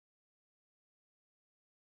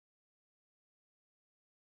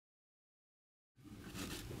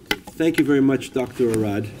Thank you very much, Dr.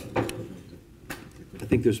 Arad. I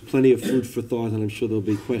think there's plenty of food for thought, and I'm sure there'll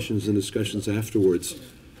be questions and discussions afterwards.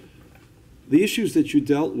 The issues that you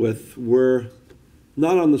dealt with were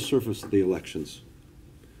not on the surface of the elections.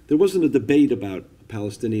 There wasn't a debate about a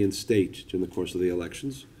Palestinian state during the course of the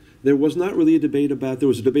elections. There was not really a debate about, there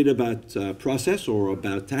was a debate about process or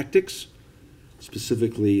about tactics,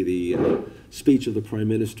 specifically the speech of the Prime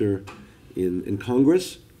Minister in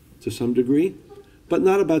Congress to some degree, but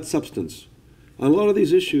not about substance. On a lot of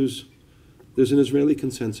these issues, there's an Israeli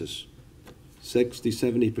consensus, 60,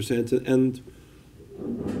 70%, and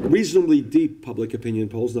reasonably deep public opinion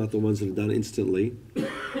polls, not the ones that are done instantly,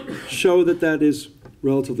 show that that is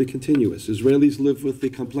relatively continuous. Israelis live with the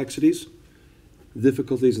complexities, the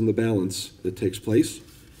difficulties, and the balance that takes place,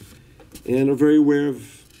 and are very aware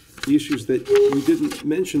of the issues that you didn't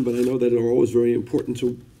mention, but I know that are always very important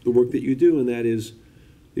to the work that you do, and that is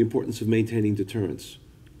the importance of maintaining deterrence,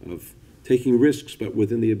 of taking risks, but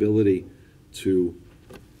within the ability to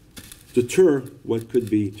deter what could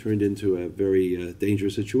be turned into a very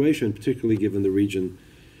dangerous situation, particularly given the region,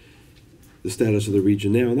 the status of the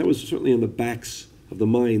region now. And that was certainly on the backs of the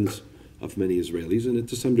minds of many Israelis, and it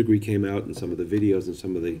to some degree came out in some of the videos and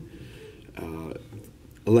some of the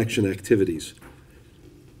election activities.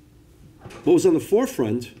 What was on the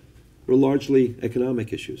forefront were largely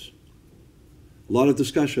economic issues. A lot of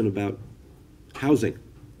discussion about housing,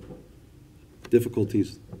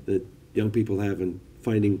 difficulties that young people have in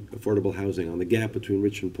finding affordable housing, on the gap between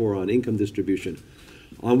rich and poor, on income distribution,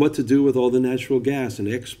 on what to do with all the natural gas and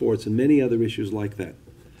exports and many other issues like that.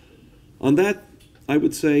 On that, I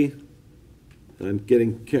would say, and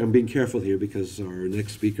I'm being careful here because our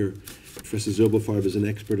next speaker, Professor Zilberfarb, is an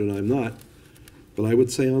expert and I'm not, but I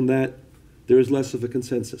would say on that, there is less of a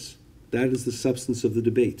consensus. That is the substance of the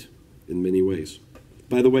debate in many ways.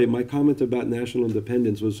 By the way, my comment about national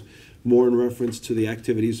independence was more in reference to the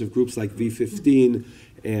activities of groups like V15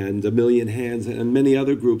 and A Million Hands and many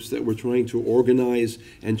other groups that were trying to organize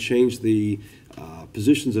and change the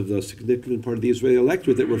positions of the significant part of the Israeli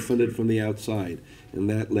electorate that were funded from the outside. And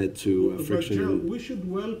that led to friction. But Joe, we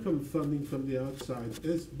should welcome funding from the outside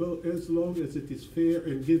as long as it is fair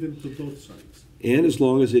and given to both sides. And as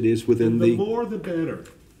long as it is within the more the better.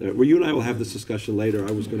 Well, you and I will have this discussion later. I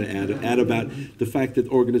was going to add about the fact that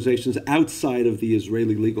organizations outside of the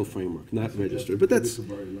Israeli legal framework, not registered. But that's,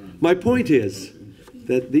 my point is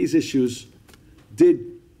that these issues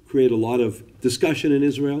did create a lot of discussion in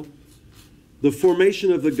Israel. The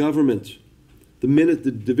formation of the government, the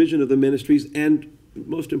division of the ministries, and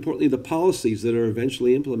most importantly, the policies that are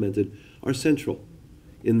eventually implemented are central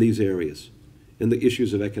in these areas, in the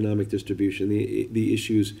issues of economic distribution, the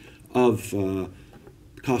issues of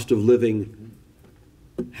cost of living,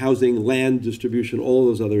 housing, land distribution, all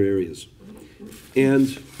those other areas.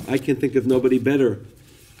 And I can think of nobody better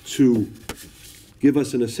to give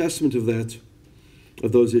us an assessment of that,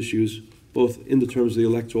 of those issues, both in the terms of the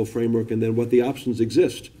electoral framework and then what the options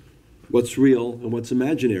exist, what's real and what's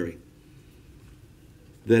imaginary,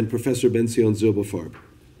 than Professor Ben-Zion Zilberfarb.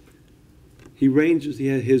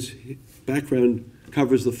 His background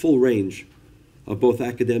covers the full range of both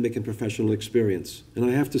academic and professional experience. And I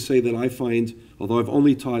have to say that I find, although I've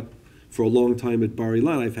only taught for a long time at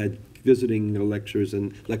Bar-Ilan, I've had visiting lectures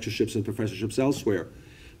and lectureships and professorships elsewhere.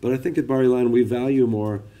 But I think at Bar-Ilan we value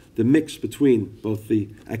more the mix between both the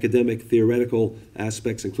academic, theoretical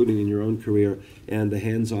aspects, including in your own career, and the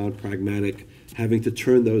hands-on, pragmatic, having to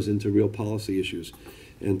turn those into real policy issues.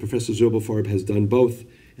 And Professor Zilberfarb has done both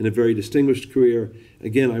in a very distinguished career.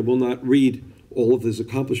 Again, I will not read all of his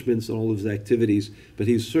accomplishments and all of his activities, but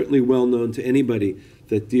he's certainly well known to anybody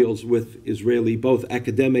that deals with Israeli, both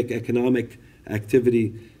academic, economic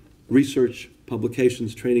activity, research,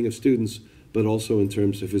 publications, training of students, but also in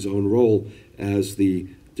terms of his own role as the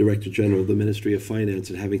Director General of the Ministry of Finance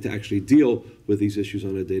and having to actually deal with these issues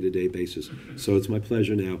on a day-to-day basis. So it's my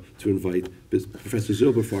pleasure now to invite Professor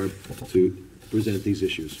Zilberfarb to present these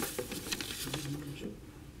issues.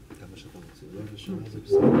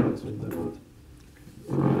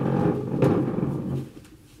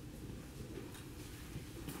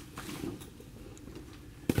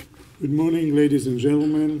 Good morning, ladies and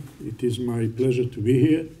gentlemen. It is my pleasure to be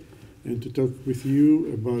here and to talk with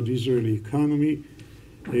you about the Israeli economy.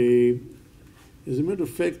 As a matter of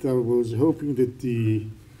fact, I was hoping that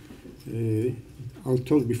I'll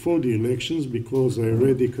talk before the elections because I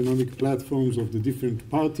read the economic platforms of the different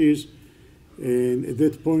parties, and at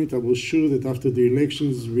that point I was sure that after the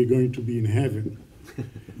elections we're going to be in heaven.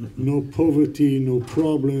 No poverty, no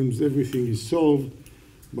problems, everything is solved,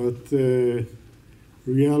 but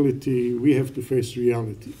reality, we have to face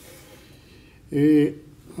reality.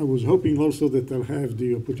 I was hoping also that I'll have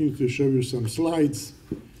the opportunity to show you some slides,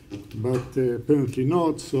 but apparently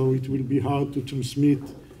not, so it will be hard to transmit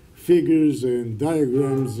figures and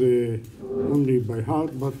diagrams only by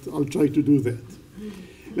heart, but I'll try to do that.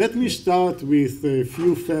 Let me start with a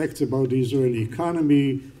few facts about the Israeli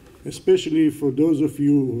economy, especially for those of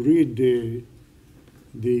you who read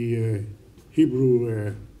the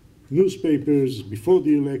Hebrew newspapers before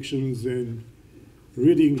the elections and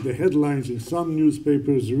reading the headlines in some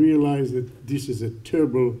newspapers realize that this is a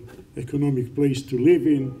terrible economic place to live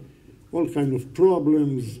in, all kind of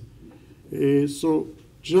problems. So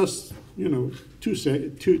just, 2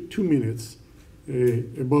 minutes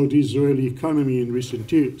about the Israeli economy in recent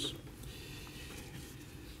years.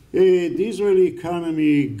 The Israeli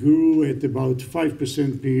economy grew at about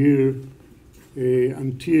 5% per year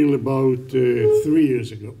until about 3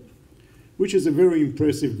 years ago, which is a very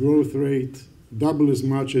impressive growth rate, double as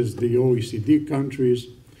much as the OECD countries.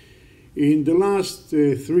 In the last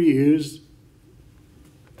 3 years,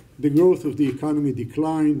 the growth of the economy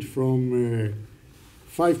declined from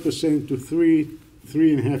 5% to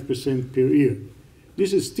 3.5% per year.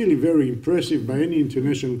 This is still very impressive by any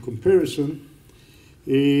international comparison.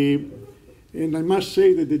 And I must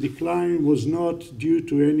say that the decline was not due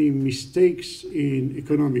to any mistakes in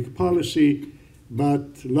economic policy,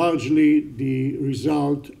 but largely the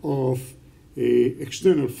result of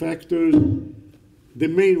external factors. The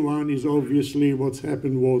main one is obviously what's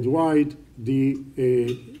happened worldwide, the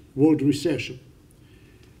world recession.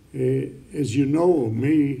 As you know, or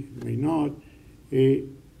may not,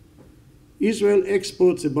 Israel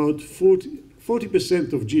exports about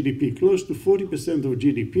 40% of GDP, close to 40% of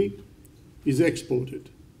GDP is exported.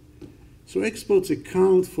 So exports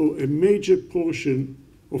account for a major portion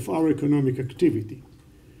of our economic activity.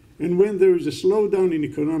 And when there is a slowdown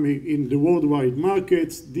in the worldwide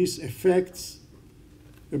markets, this affects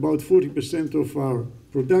about 40% of our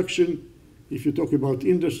production. If you talk about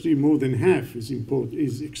industry, more than half is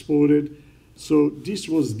exported. So this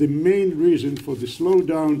was the main reason for the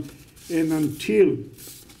slowdown. And until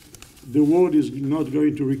the world is not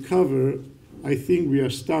going to recover, I think we are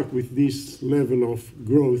stuck with this level of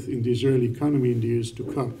growth in the Israeli economy in the years to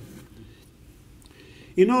come.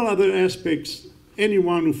 In all other aspects,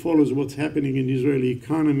 anyone who follows what's happening in the Israeli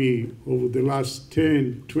economy over the last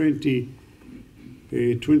 10, 20,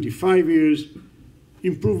 25 years,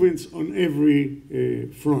 improvements on every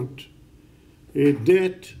front.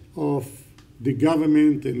 Debt of the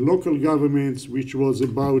government and local governments, which was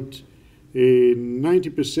about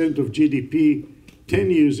 90% of GDP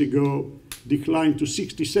 10 years ago, declined to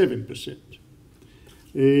 67%.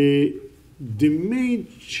 The main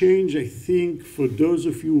change, I think, for those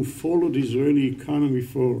of you who followed the Israeli economy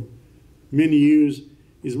for many years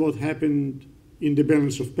is what happened in the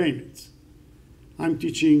balance of payments. I'm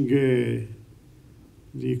teaching the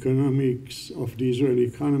economics of the Israeli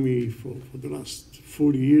economy for the last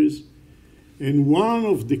 40 years. And one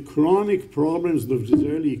of the chronic problems of the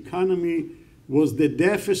Israeli economy was the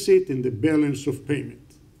deficit in the balance of payment.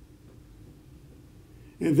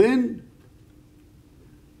 And then,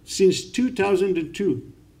 since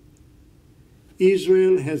 2002,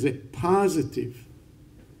 Israel has a positive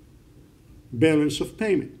balance of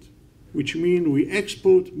payment, which means we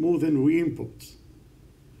export more than we import.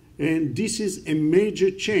 And this is a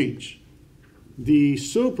major change. The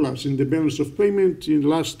surplus in the balance of payment in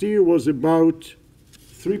last year was about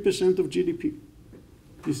 3% of GDP.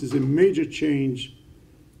 This is a major change,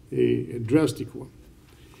 a drastic one.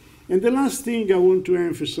 And the last thing I want to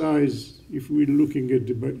emphasize, if we're looking at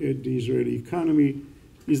the Israeli economy,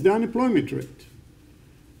 is the unemployment rate.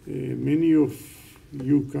 Many of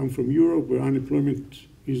you come from Europe, where unemployment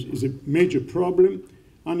is a major problem.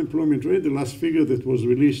 Unemployment rate, the last figure that was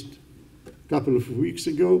released a couple of weeks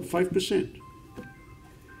ago, 5%.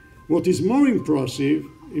 What is more impressive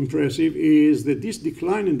is that this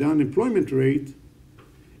decline in the unemployment rate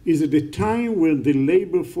is at the time when the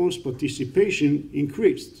labor force participation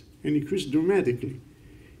increased, and increased dramatically.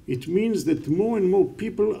 It means that more and more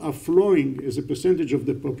people are flowing, as a percentage of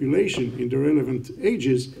the population in the relevant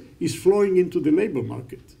ages, is flowing into the labor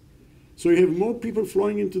market. So you have more people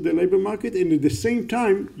flowing into the labor market, and at the same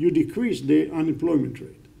time, you decrease the unemployment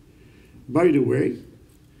rate. By the way,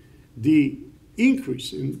 the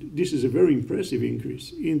increase, and this is a very impressive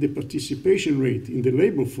increase, in the participation rate in the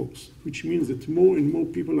labor force, which means that more and more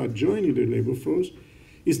people are joining the labor force,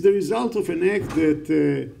 is the result of an act that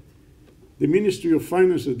the Ministry of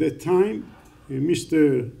Finance at that time,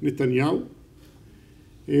 Mr. Netanyahu,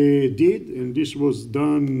 did, and this was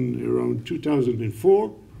done around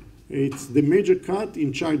 2004. It's the major cut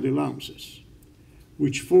in child allowances,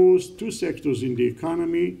 which forced two sectors in the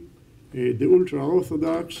economy, the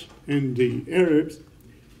ultra-Orthodox and the Arabs,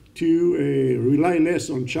 to rely less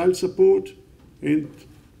on child support, and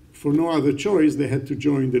for no other choice, they had to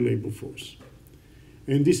join the labor force.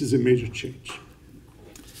 And this is a major change.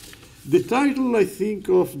 The title, I think,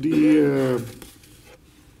 of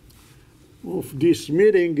this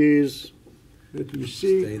meeting is, let me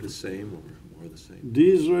see. Stay the same or more the same? The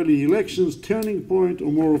Israeli elections, turning point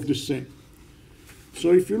or more of the same.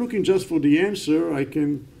 So if you're looking just for the answer, I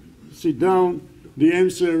can sit down. The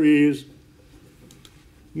answer is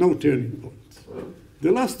no turning point.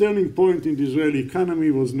 The last turning point in the Israeli economy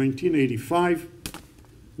was 1985,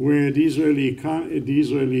 where the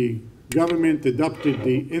Israeli government adopted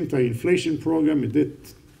the anti-inflation program. At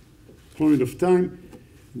that point of time,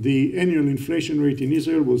 the annual inflation rate in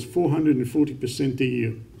Israel was 440% a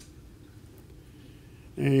year.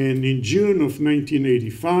 And in June of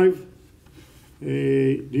 1985,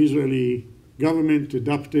 the Israeli government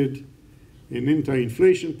adopted an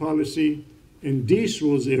anti-inflation policy, and this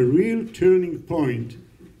was a real turning point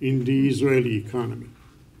in the Israeli economy.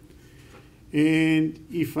 And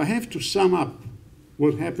if I have to sum up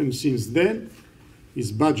what happened since then,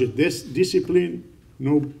 is budget discipline,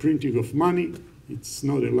 no printing of money, it's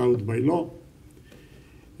not allowed by law.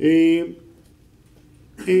 And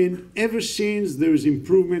ever since, there is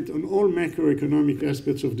improvement on all macroeconomic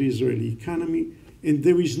aspects of the Israeli economy, and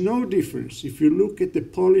there is no difference. If you look at the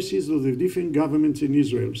policies of the different governments in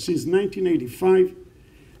Israel, since 1985,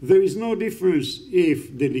 there is no difference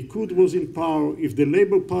if the Likud was in power, if the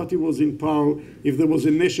Labour Party was in power, if there was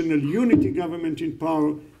a national unity government in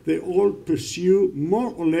power. They all pursue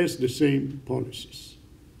more or less the same policies.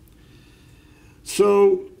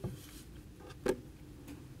 So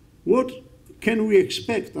what can we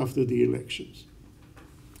expect after the elections?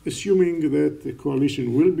 Assuming that the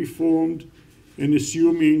coalition will be formed, and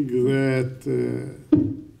assuming that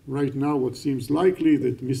right now what seems likely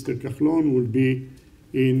that Mr. Kahlon will be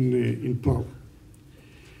in power.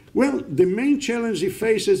 Well, the main challenge he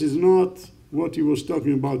faces is not what he was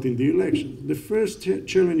talking about in the elections. The first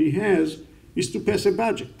challenge he has is to pass a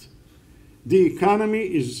budget. The economy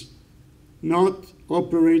is not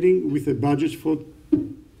operating with a budget for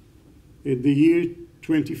the year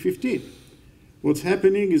 2015. What's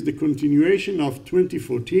happening is the continuation of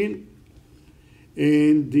 2014,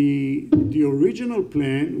 and the original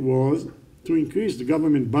plan was to increase the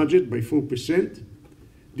government budget by 4%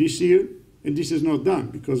 this year, and this is not done,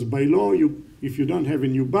 because by law, if you don't have a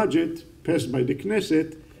new budget passed by the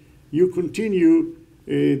Knesset, you continue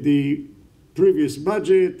the previous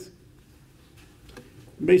budget.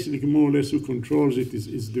 Basically, more or less, who controls it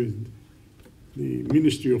is the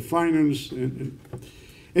Ministry of Finance, and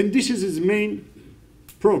this is his main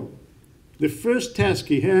problem. The first task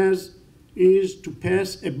he has is to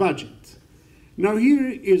pass a budget. Now here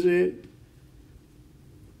is a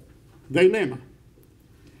dilemma.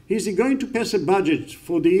 Is he going to pass a budget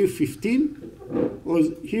for the year 15, or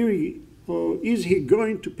is he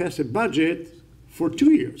going to pass a budget for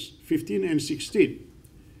 2 years, 15 and 16?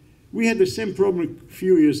 We had the same problem a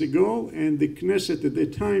few years ago, and the Knesset at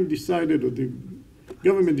that time decided, or the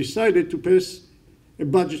government decided, to pass a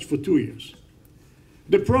budget for 2 years.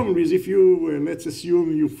 The problem is, if you, let's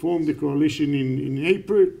assume you form the coalition in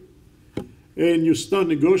April, and you start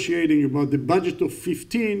negotiating about the budget of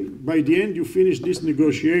 15, by the end you finish these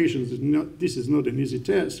negotiations. This is not an easy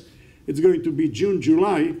task. It's going to be June,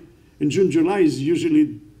 July, and June, July is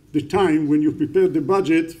usually the time when you prepare the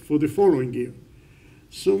budget for the following year.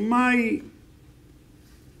 So my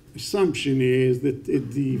assumption is that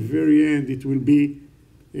at the very end it will be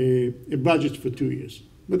a budget for 2 years.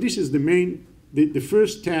 But this is the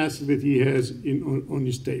first task that he has on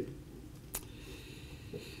his table.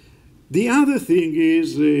 The other thing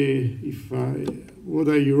is, what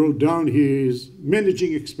I wrote down here is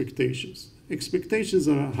managing expectations. Expectations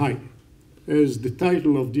are high, as the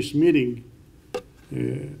title of this meeting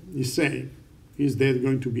is saying. Is there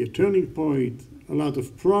going to be a turning point? A lot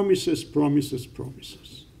of promises, promises,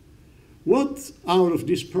 promises. What out of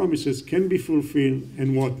these promises can be fulfilled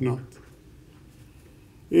and what not?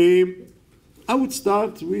 I would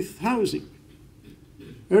start with housing.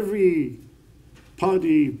 Every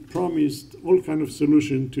party promised all kind of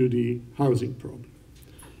solution to the housing problem.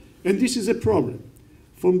 And this is a problem.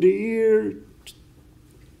 From the year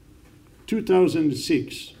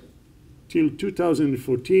 2006 till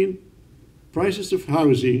 2014, prices of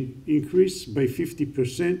housing increased by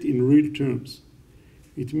 50% in real terms.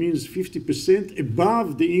 It means 50%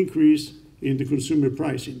 above the increase in the consumer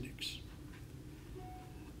price index.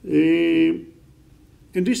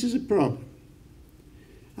 And this is a problem.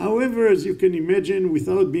 However, as you can imagine,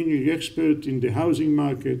 without being an expert in the housing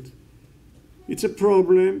market, it's a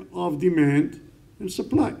problem of demand and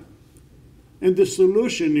supply. And the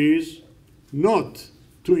solution is not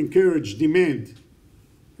to encourage demand,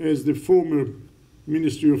 as the former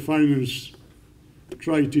Ministry of Finance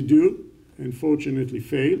tried to do, and fortunately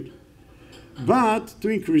failed, but to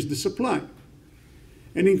increase the supply.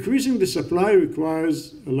 And increasing the supply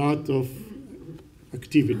requires a lot of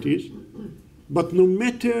activities, but no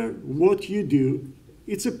matter what you do,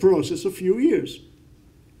 it's a process of few years.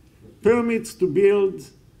 Permits to build,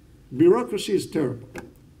 bureaucracy is terrible.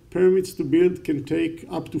 Permits to build can take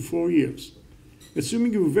up to 4 years.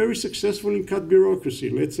 Assuming you're very successful in cut bureaucracy,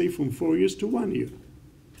 let's say from 4 years to 1 year.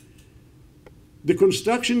 The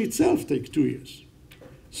construction itself takes 2 years.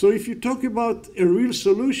 So if you talk about a real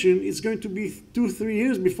solution, it's going to be 2-3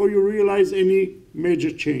 years before you realize any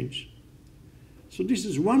major change. So this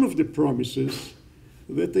is one of the promises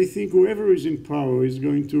that I think whoever is in power is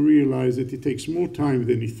going to realize that it takes more time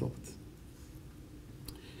than he thought.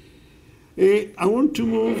 I want to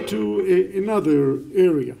move to another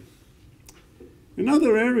area.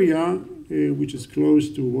 Another area, which is close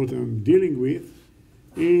to what I'm dealing with,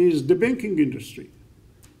 is the banking industry.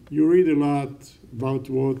 You read a lot about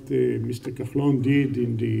what Mr. Kahlon did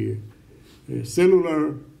in the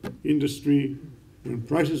cellular industry when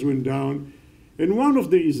prices went down. And one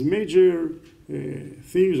of his major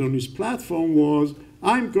things on his platform was,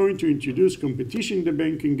 I'm going to introduce competition in the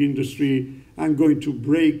banking industry. I'm going to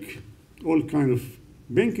break all kind of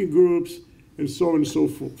banking groups, and so on and so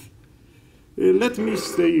forth. Let me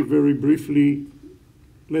say very briefly,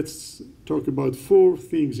 let's talk about 4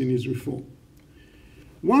 things in his reform.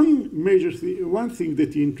 One thing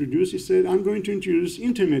that he introduced, he said, I'm going to introduce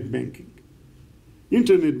internet banking.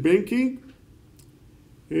 Internet banking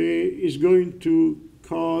is going to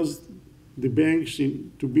cause the banks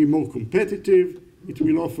to be more competitive. It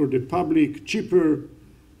will offer the public cheaper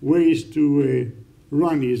ways to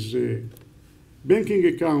run his banking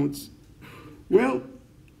accounts. Well,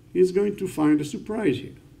 he's going to find a surprise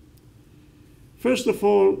here. First of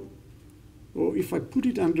all, or if I put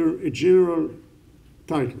it under a general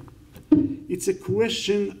title, it's a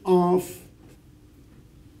question of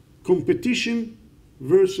competition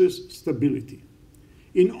versus stability.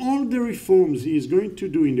 In all the reforms he is going to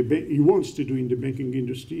do he wants to do in the banking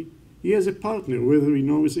industry, he has a partner, whether he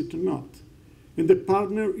knows it or not. And the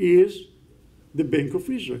partner is the Bank of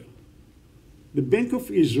Israel. The Bank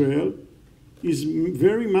of Israel is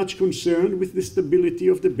very much concerned with the stability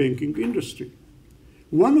of the banking industry.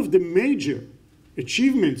 One of the major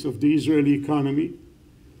achievements of the Israeli economy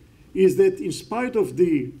is that in spite of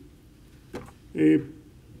the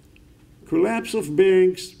collapse of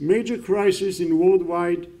banks, major crisis in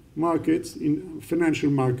worldwide markets, in financial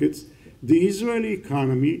markets, the Israeli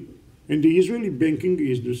economy and the Israeli banking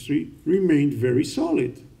industry remained very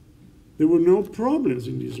solid. There were no problems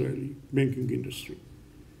in the Israeli banking industry.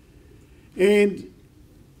 And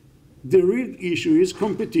the real issue is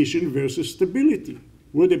competition versus stability.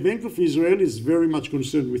 Where the Bank of Israel is very much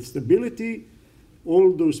concerned with stability,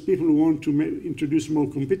 all those people who want to introduce more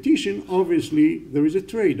competition, obviously there is a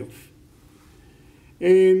trade-off.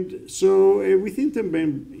 And so within the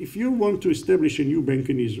bank, if you want to establish a new bank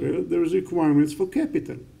in Israel, there is requirements for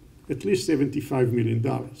capital, at least $75 million.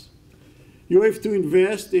 You have to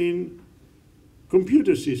invest in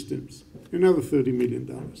computer systems, another $30 million.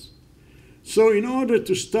 So in order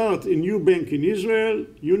to start a new bank in Israel,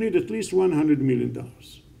 you need at least $100 million.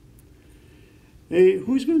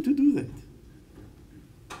 Who is going to do that?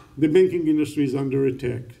 The banking industry is under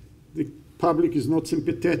attack. The public is not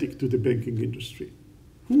sympathetic to the banking industry.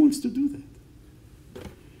 Who wants to do that?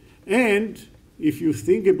 And if you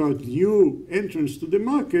think about new entrants to the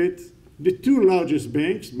market, the 2 largest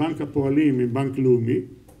banks, Bank Hapoalim and Bank Leumi,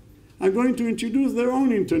 are going to introduce their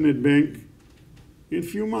own internet bank in a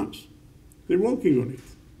few months. They're working on it.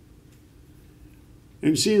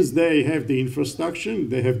 And since they have the infrastructure,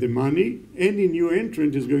 they have the money, any new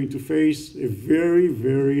entrant is going to face a very,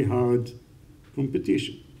 very hard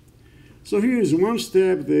competition. So here is one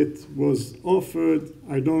step that was offered.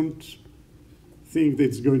 I don't think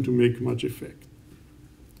that's going to make much effect.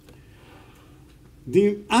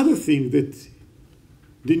 The other thing that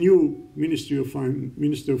the new Minister of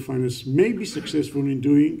Finance may be successful in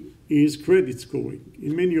doing is credit scoring.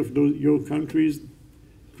 In many of your countries,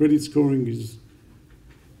 credit scoring is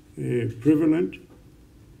prevalent,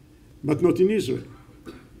 but not in Israel.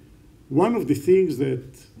 One of the things that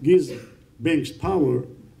gives banks power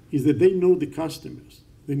is that they know the customers.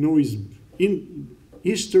 They know his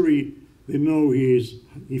history. They know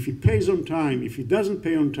if he pays on time, if he doesn't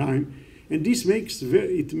pay on time. and this makes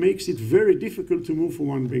it very difficult to move from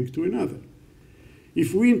one bank to another.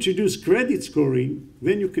 If we introduce credit scoring,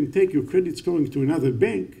 then you can take your credit scoring to another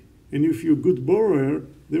bank, and if you're a good borrower,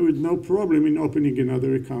 there is no problem in opening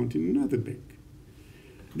another account in another bank.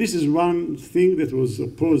 This is one thing that was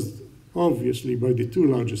opposed, obviously, by the two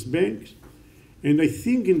largest banks, and I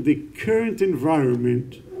think in the current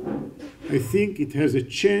environment, I think it has a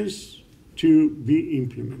chance to be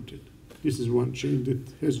implemented. This is one change that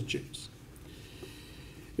has a chance.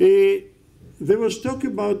 There was talk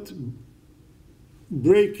about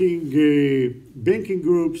breaking banking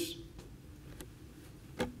groups.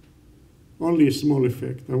 Only a small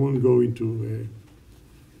effect. I won't go into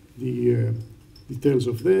the details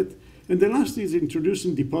of that. And the last is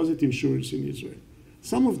introducing deposit insurance in Israel.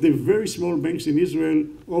 Some of the very small banks in Israel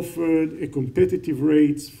offered a competitive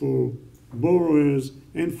rates for borrowers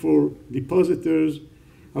and for depositors.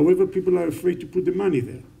 However, people are afraid to put the money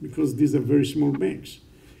there because these are very small banks.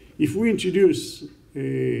 If we introduce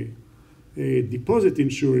a deposit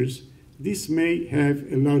insurance, this may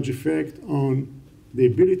have a large effect on the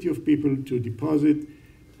ability of people to deposit,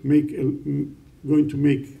 going to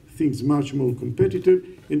make things much more competitive.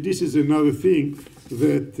 And this is another thing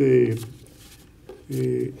that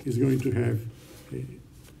is going to have,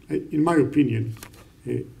 in my opinion,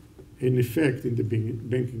 an effect in the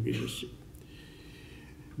banking industry.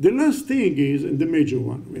 The last thing is, and the major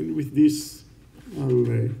one, and with this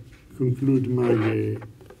I'll conclude my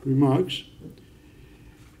remarks,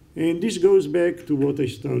 and this goes back to what I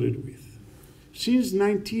started with. Since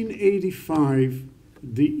 1985,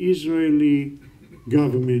 the Israeli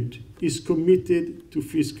government is committed to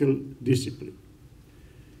fiscal discipline.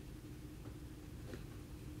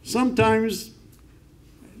 Sometimes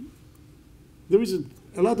there is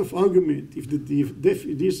a lot of argument if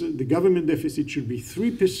the government deficit should be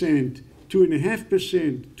 3%,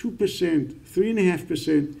 2.5%, 2%,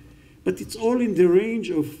 3.5%, but it's all in the range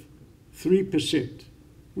of 3%,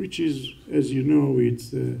 which is, as you know, it's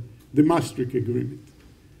the Maastricht Agreement.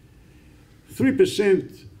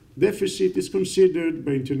 3% deficit is considered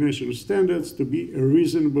by international standards to be a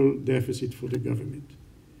reasonable deficit for the government.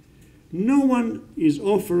 No one is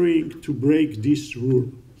offering to break this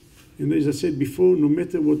rule. And as I said before, no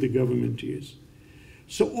matter what the government is.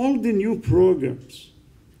 So all the new programs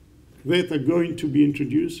that are going to be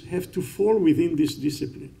introduced have to fall within this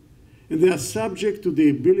discipline. And they are subject to the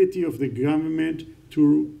ability of the government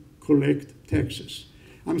to collect taxes.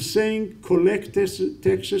 I'm saying collect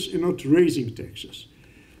taxes and not raising taxes,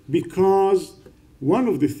 because one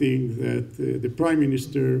of the things that the Prime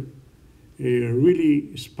Minister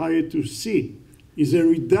really aspired to see is a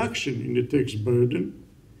reduction in the tax burden.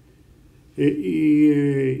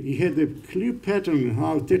 He had a clear pattern on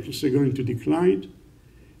how taxes are going to decline.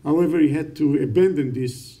 However, he had to abandon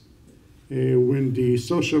this when the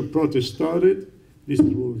social protest started. This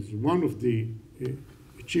was one of the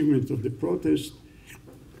achievements of the protest.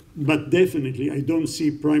 But definitely, I don't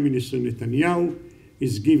see Prime Minister Netanyahu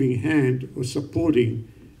is giving hand or supporting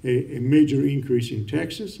a major increase in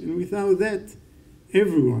taxes. And without that,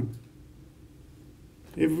 everyone,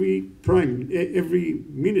 every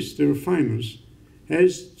Minister of Finance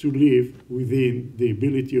has to live within the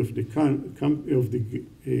ability of the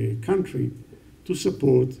country to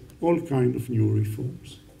support all kinds of new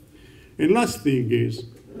reforms. And last thing is,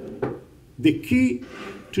 the key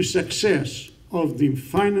to success of the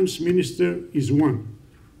finance minister is one: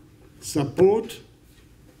 support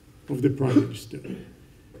of the Prime Minister.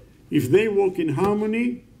 If they work in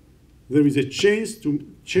harmony, there is a chance to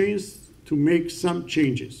make some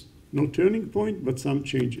changes. No turning point, but some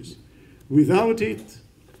changes. Without it,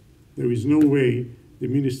 there is no way the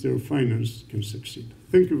Minister of Finance can succeed.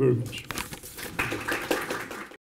 Thank you very much.